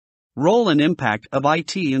Role and impact of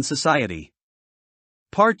IT in society.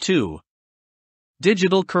 Part 2.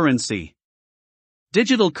 Digital currency.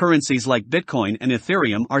 Digital currencies like Bitcoin and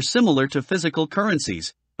Ethereum are similar to physical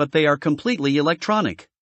currencies, but they are completely electronic.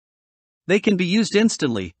 They can be used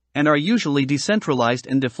instantly, and are usually decentralized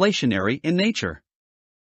and deflationary in nature.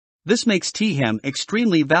 This makes THM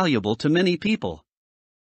extremely valuable to many people.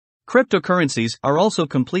 Cryptocurrencies are also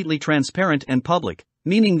completely transparent and public,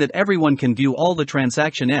 meaning that everyone can view all the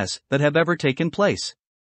transactions that have ever taken place.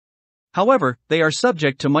 However, they are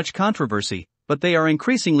subject to much controversy, but they are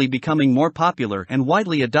increasingly becoming more popular and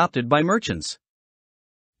widely adopted by merchants.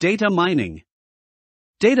 Data mining.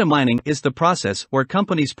 Data mining is the process where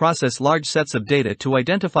companies process large sets of data to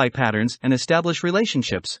identify patterns and establish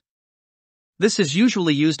relationships. This is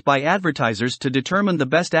usually used by advertisers to determine the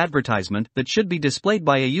best advertisement that should be displayed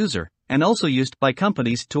by a user, and also used by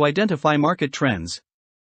companies to identify market trends.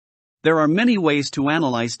 There are many ways to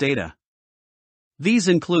analyze data. These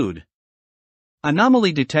include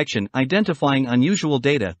anomaly detection, identifying unusual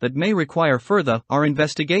data that may require furthe or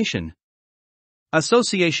investigation.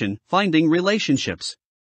 Association, finding relationships.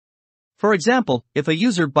 For example, if a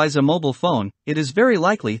user buys a mobile phone, it is very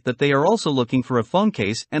likely that they are also looking for a phone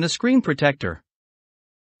case and a screen protector.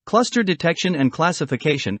 Cluster detection and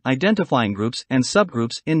classification, identifying groups and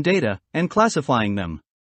subgroups in data and classifying them.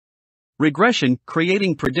 Regression,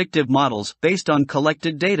 creating predictive models based on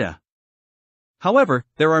collected data. However,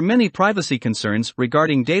 there are many privacy concerns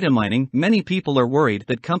regarding data mining. Many people are worried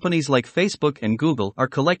that companies like Facebook and Google are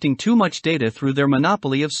collecting too much data through their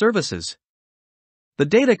monopoly of services. The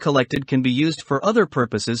data collected can be used for other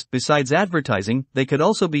purposes besides advertising. They could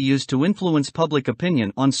also be used to influence public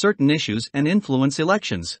opinion on certain issues and influence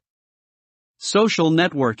elections. Social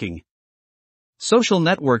networking. Social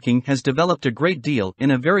networking has developed a great deal in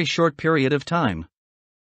a very short period of time.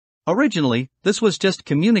 Originally, this was just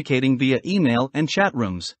communicating via email and chat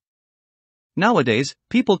rooms. Nowadays,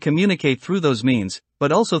 people communicate through those means,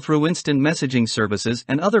 but also through instant messaging services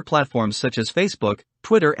and other platforms such as Facebook,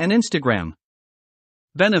 Twitter, and Instagram.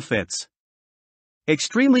 Benefits.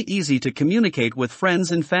 Extremely easy to communicate with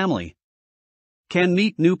friends and family. Can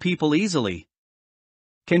meet new people easily.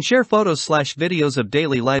 Can share photos/videos of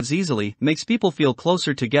daily lives easily, makes people feel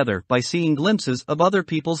closer together by seeing glimpses of other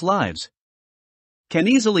people's lives. Can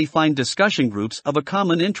easily find discussion groups of a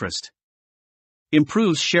common interest.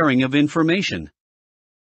 Improves sharing of information.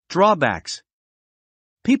 Drawbacks.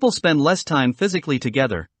 People spend less time physically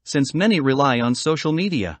together, since many rely on social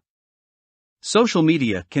media. Social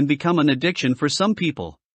media can become an addiction for some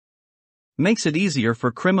people. Makes it easier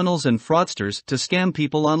for criminals and fraudsters to scam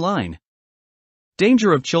people online.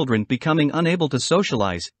 Danger of children becoming unable to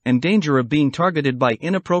socialize, and danger of being targeted by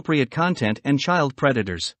inappropriate content and child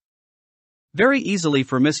predators. Very easily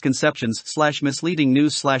for misconceptions/misleading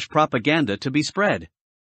news/propaganda to be spread.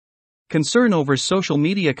 Concern over social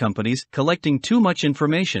media companies collecting too much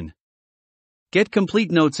information. Get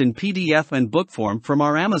complete notes in PDF and book form from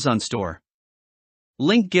our Amazon store.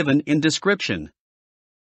 Link given in description.